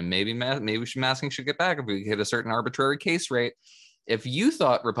prudent, and maybe masking should get back if we hit a certain arbitrary case rate. If you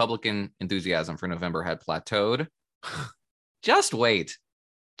thought Republican enthusiasm for November had plateaued, just wait.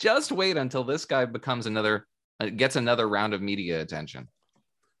 Just wait until this guy gets another round of media attention.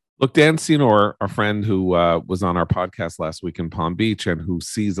 Look, Dan Senor, a friend who was on our podcast last week in Palm Beach and who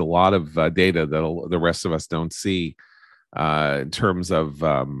sees a lot of data that the rest of us don't see in terms of,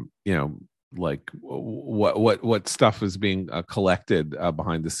 like what stuff is being collected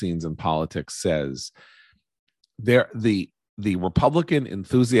behind the scenes in politics, says the Republican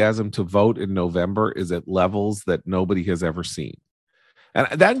enthusiasm to vote in November is at levels that nobody has ever seen. And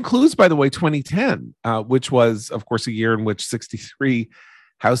that includes, by the way, 2010, which was, of course, a year in which 63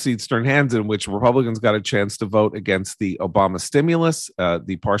 House seats turned hands, in which Republicans got a chance to vote against the Obama stimulus,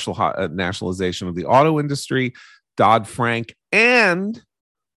 the partial nationalization of the auto industry, Dodd-Frank, and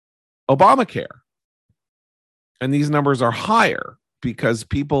Obamacare. And these numbers are higher because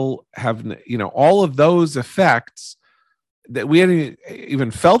people have, all of those effects that we hadn't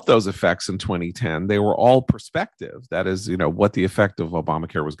even felt those effects in 2010. They were all perspective. That is, what the effect of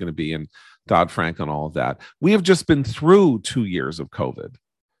Obamacare was going to be, and Dodd-Frank and all of that. We have just been through 2 years of COVID.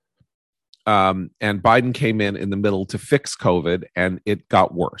 And Biden came in the middle to fix COVID, and it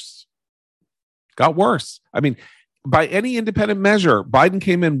got worse. I mean, by any independent measure, Biden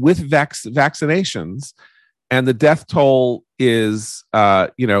came in with vaccinations, and the death toll is,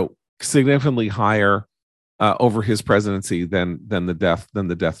 significantly higher over his presidency than the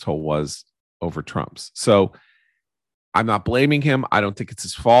death toll was over Trump's. So I'm not blaming him. I don't think it's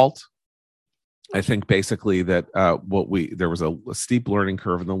his fault. I think basically that there was a steep learning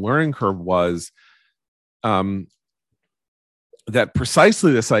curve, and the learning curve was that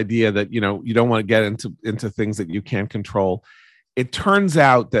precisely this idea that, you don't want to get into things that you can't control. It turns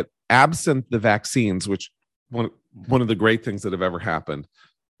out that absent the vaccines, which one of the great things that have ever happened,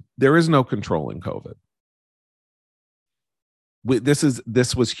 there is no controlling COVID.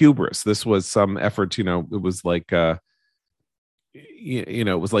 This was hubris. This was some effort. It was like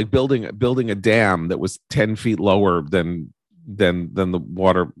it was like building a dam that was 10 feet lower than the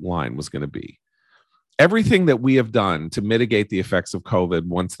water line was going to be. Everything that we have done to mitigate the effects of COVID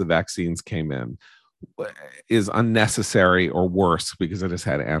once the vaccines came in is unnecessary, or worse, because it has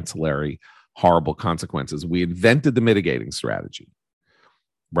had ancillary horrible consequences. We invented the mitigating strategy,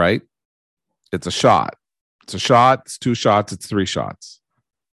 right? It's a shot. It's a shot. It's 2 shots. It's 3 shots.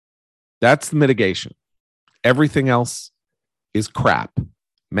 That's the mitigation. Everything else is crap.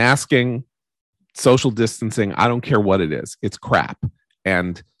 Masking, social distancing, I don't care what it is. It's crap.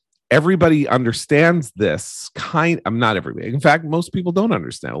 And everybody understands this not everybody. In fact, most people don't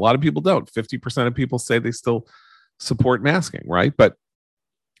understand. A lot of people don't. 50% of people say they still support masking, right? But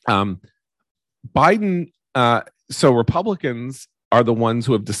Biden, so Republicans are the ones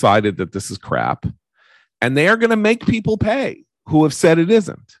who have decided that this is crap, and they are going to make people pay who have said it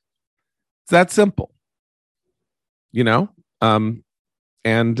isn't. It's that simple, Ron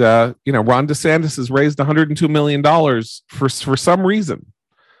DeSantis has raised $102 million for some reason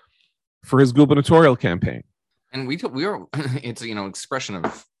for his gubernatorial campaign. And we are, it's, expression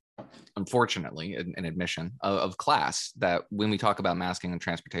of, unfortunately, an admission of class, that when we talk about masking and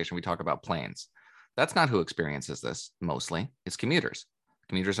transportation, we talk about planes. That's not who experiences this mostly. It's commuters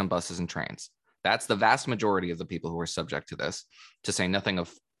on buses and trains. That's the vast majority of the people who are subject to this, to say nothing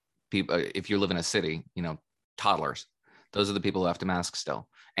of people. If you live in a city, toddlers, those are the people who have to mask still.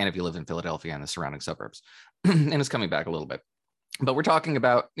 And if you live in Philadelphia and the surrounding suburbs, and it's coming back a little bit, but we're talking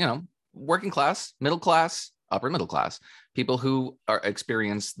about, working class, middle class, upper middle class, people who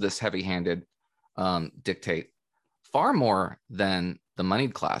experience this heavy-handed dictate far more than the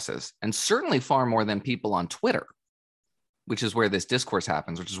moneyed classes, and certainly far more than people on Twitter, which is where this discourse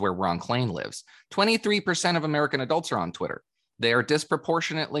happens, which is where Ron Klain lives. 23% of American adults are on Twitter. They are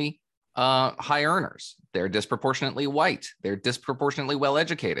disproportionately high earners. They're disproportionately white. They're disproportionately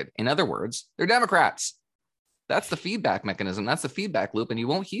well-educated. In other words, they're Democrats. That's the feedback mechanism. That's the feedback loop. And you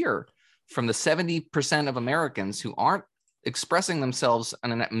won't hear from the 70% of Americans who aren't expressing themselves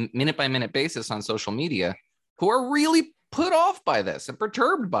on a minute-by-minute basis on social media, who are really put off by this and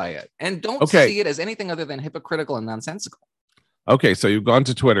perturbed by it, and don't see it as anything other than hypocritical and nonsensical. Okay, so you've gone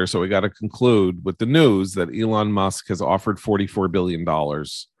to Twitter, so we got to conclude with the news that Elon Musk has offered $44 billion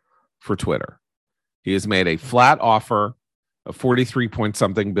for Twitter. He has made a flat offer of 43 point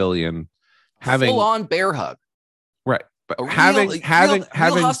something billion, having full-on bear hug. Right. But having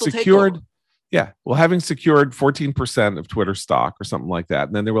secured, having secured 14% of Twitter stock or something like that.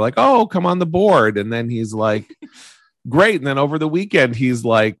 And then they were like, oh, come on the board. And then he's like, great. And then over the weekend, he's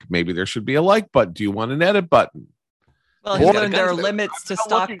like, maybe there should be a like button. Do you want an edit button? Well, he's learned there are limits to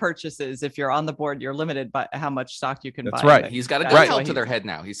stock purchases. If you're on the board, you're limited by how much stock you can buy. That's right. He's got a gun held to their head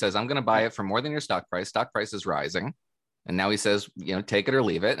now. He says, I'm going to buy it for more than your stock price. Stock price is rising. And now he says, take it or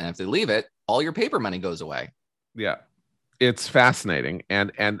leave it. And if they leave it, all your paper money goes away. Yeah. It's fascinating.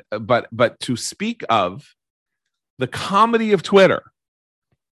 But to speak of the comedy of Twitter,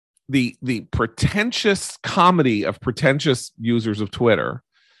 the pretentious comedy of pretentious users of Twitter,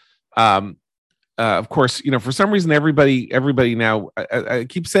 of course, for some reason, everybody now, I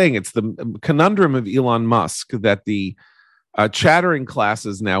keep saying it's the conundrum of Elon Musk that the chattering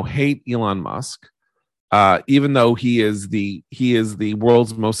classes now hate Elon Musk, even though he is the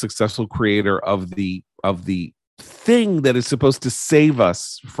world's most successful creator of the thing that is supposed to save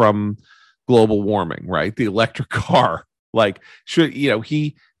us from global warming, right? The electric car. But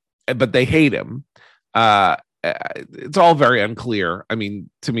they hate him. It's all very unclear. I mean,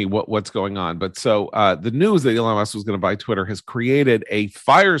 to me, what's going on. But so the news that Elon Musk was going to buy Twitter has created a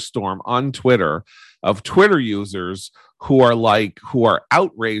firestorm on Twitter of Twitter users who are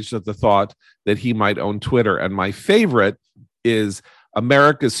outraged at the thought that he might own Twitter. And my favorite is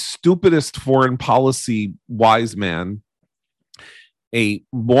America's stupidest foreign policy wise man, a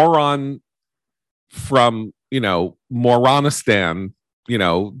moron from, Moronistan,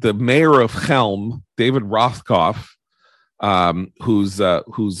 the mayor of Helm, David Rothkopf,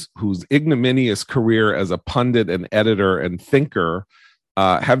 whose ignominious career as a pundit and editor and thinker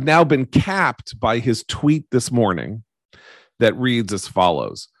have now been capped by his tweet this morning that reads as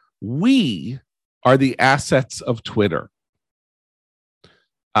follows: "We are the assets of Twitter."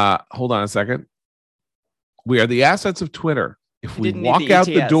 Hold on a second. We are the assets of Twitter. If we walk out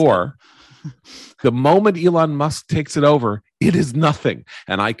the door, the moment Elon Musk takes it over, It is nothing.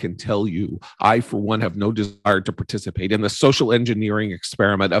 And I can tell you, I, for one, have no desire to participate in the social engineering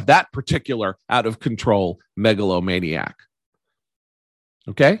experiment of that particular out of control megalomaniac.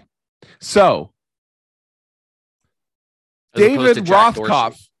 Okay? So, David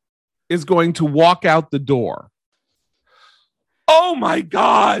Rothkopf is going to walk out the door. Oh my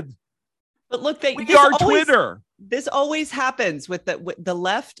God. But look, we are Twitter. This always happens with the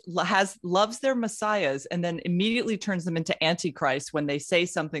left loves their messiahs and then immediately turns them into antichrist when they say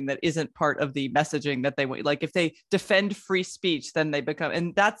something that isn't part of the messaging that they want. Like if they defend free speech, then they become,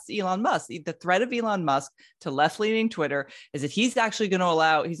 and that's Elon Musk. The threat of Elon Musk to left-leaning Twitter is that he's actually going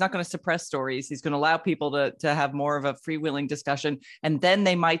to he's not going to suppress stories. He's going to allow people to have more of a freewheeling discussion. And then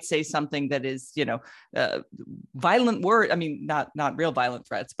they might say something that is, violent word. I mean, not real violent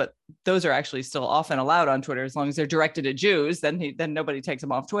threats, but those are actually still often allowed on Twitter as long as they're directed at Jews. Then nobody takes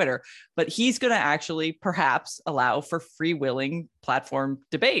them off Twitter. But he's going to actually perhaps allow for freewheeling platform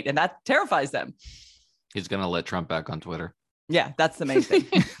debate, and that terrifies them. He's going to let Trump back on Twitter. Yeah, that's the main thing.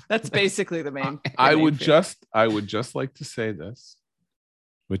 That's basically the main. I would just like to say this,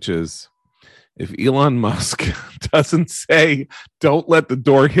 which is, if Elon Musk doesn't say, "Don't let the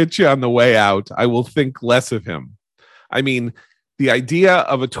door hit you on the way out," I will think less of him. I mean, the idea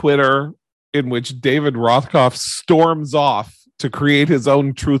of a Twitter in which David Rothkopf storms off to create his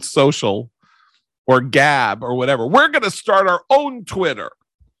own Truth Social or Gab or whatever. We're going to start our own Twitter,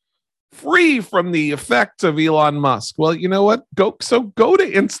 free from the effects of Elon Musk. Well, you know what? Go to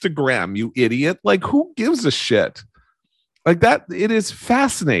Instagram, you idiot. Like, who gives a shit? Like that, it is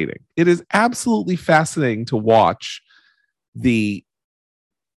fascinating. It is absolutely fascinating to watch the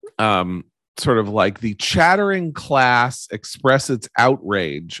sort of like the chattering class express its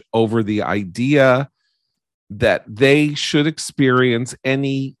outrage over the idea that they should experience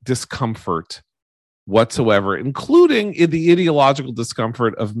any discomfort whatsoever, including the ideological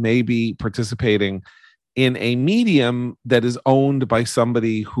discomfort of maybe participating in a medium that is owned by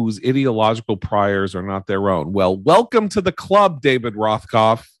somebody whose ideological priors are not their own. Well, welcome to the club, David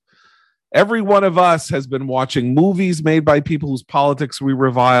Rothkopf. Every one of us has been watching movies made by people whose politics we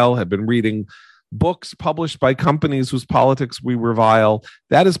revile, have been reading books published by companies whose politics we revile.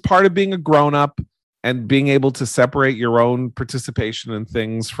 That is part of being a grown-up and being able to separate your own participation in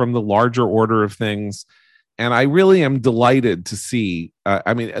things from the larger order of things. And I really am delighted to see,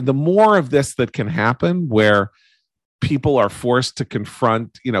 the more of this that can happen where people are forced to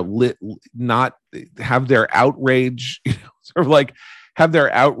confront, not have their outrage, sort of like have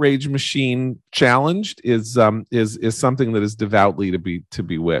their outrage machine challenged is something that is devoutly to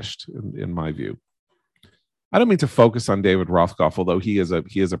be wished, in my view. I don't mean to focus on David Rothkopf, although he is a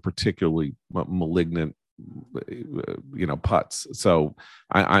particularly malignant, putz. So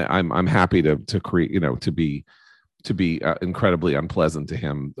I'm happy to create, to be incredibly unpleasant to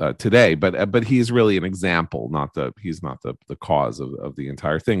him today. But he's really an example, he's not the cause of the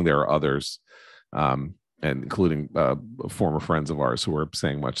entire thing. There are others, and including former friends of ours who are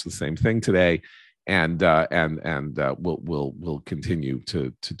saying much the same thing today, and will continue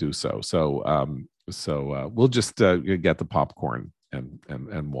to do so. So we'll just get the popcorn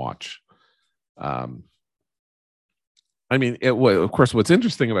and watch. Of course, what's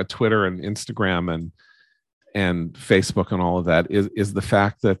interesting about Twitter and Instagram and Facebook and all of that is the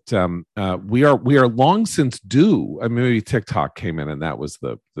fact that we are long since due. I mean, maybe TikTok came in and that was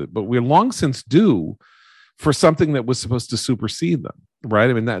but we're long since due for something that was supposed to supersede them, right?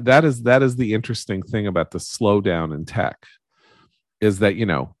 I mean, that is the interesting thing about the slowdown in tech, is that,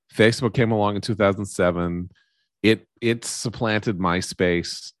 Facebook came along in 2007. It supplanted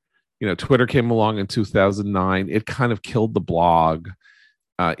MySpace. Twitter came along in 2009. It kind of killed the blog.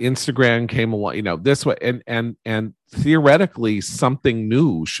 Instagram came along, this way, and theoretically something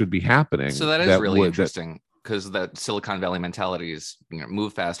new should be happening. So that is really interesting, because that Silicon Valley mentality is,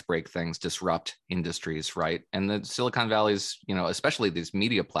 move fast, break things, disrupt industries, right? And the Silicon Valley's, especially these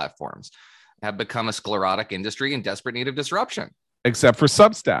media platforms, have become a sclerotic industry in desperate need of disruption. Except for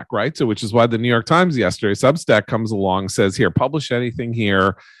Substack, right? So, which is why the New York Times yesterday, Substack comes along, says, "Here, publish anything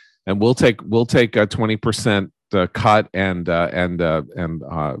here, and we'll take a 20% cut, and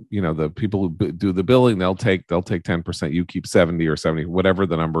the people who do the billing, they'll take 10%. You keep 70 or 70, whatever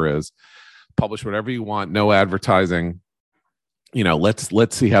the number is. Publish whatever you want, no advertising.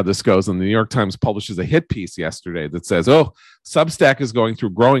 Let's see how this goes." And the New York Times publishes a hit piece yesterday that says, "Oh, Substack is going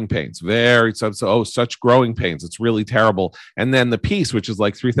through growing pains. Such growing pains. It's really terrible." And then the piece, which is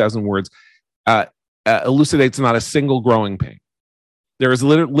like 3,000 words, elucidates not a single growing pain. There is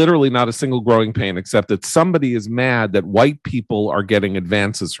literally not a single growing pain, except that somebody is mad that white people are getting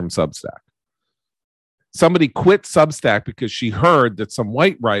advances from Substack. somebody quit Substack because she heard that some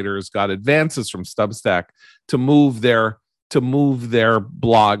white writers got advances from Substack to move their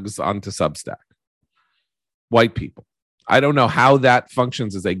blogs onto Substack. White people. I don't know how that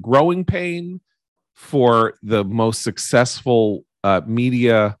functions as a growing pain for the most successful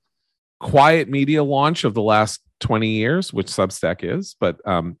quiet media launch of the last 20 years, which Substack is, but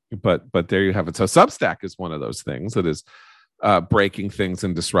there you have it. So Substack is one of those things that is breaking things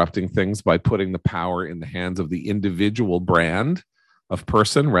and disrupting things by putting the power in the hands of the individual brand of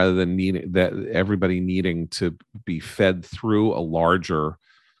person, rather than everybody needing to be fed through a larger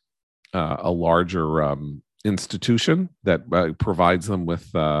institution that provides them with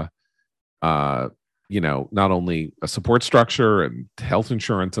not only a support structure and health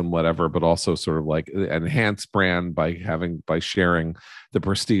insurance and whatever, but also sort of like enhanced brand by sharing the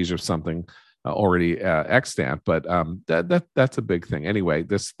prestige of something already extant. But that's a big thing. Anyway,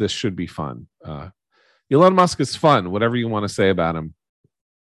 this should be fun. Elon Musk is fun. Whatever you want to say about him,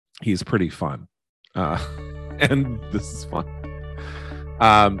 he's pretty fun, and this is fun.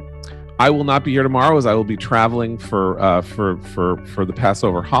 I will not be here tomorrow, as I will be traveling for the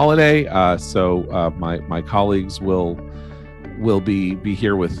Passover holiday. So my colleagues will be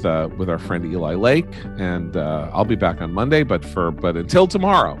here with our friend Eli Lake, and I'll be back on Monday. But until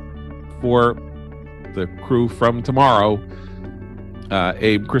tomorrow, for the crew from tomorrow,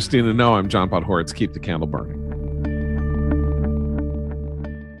 Abe, Christina, no, I'm John Podhoretz. Keep the candle burning.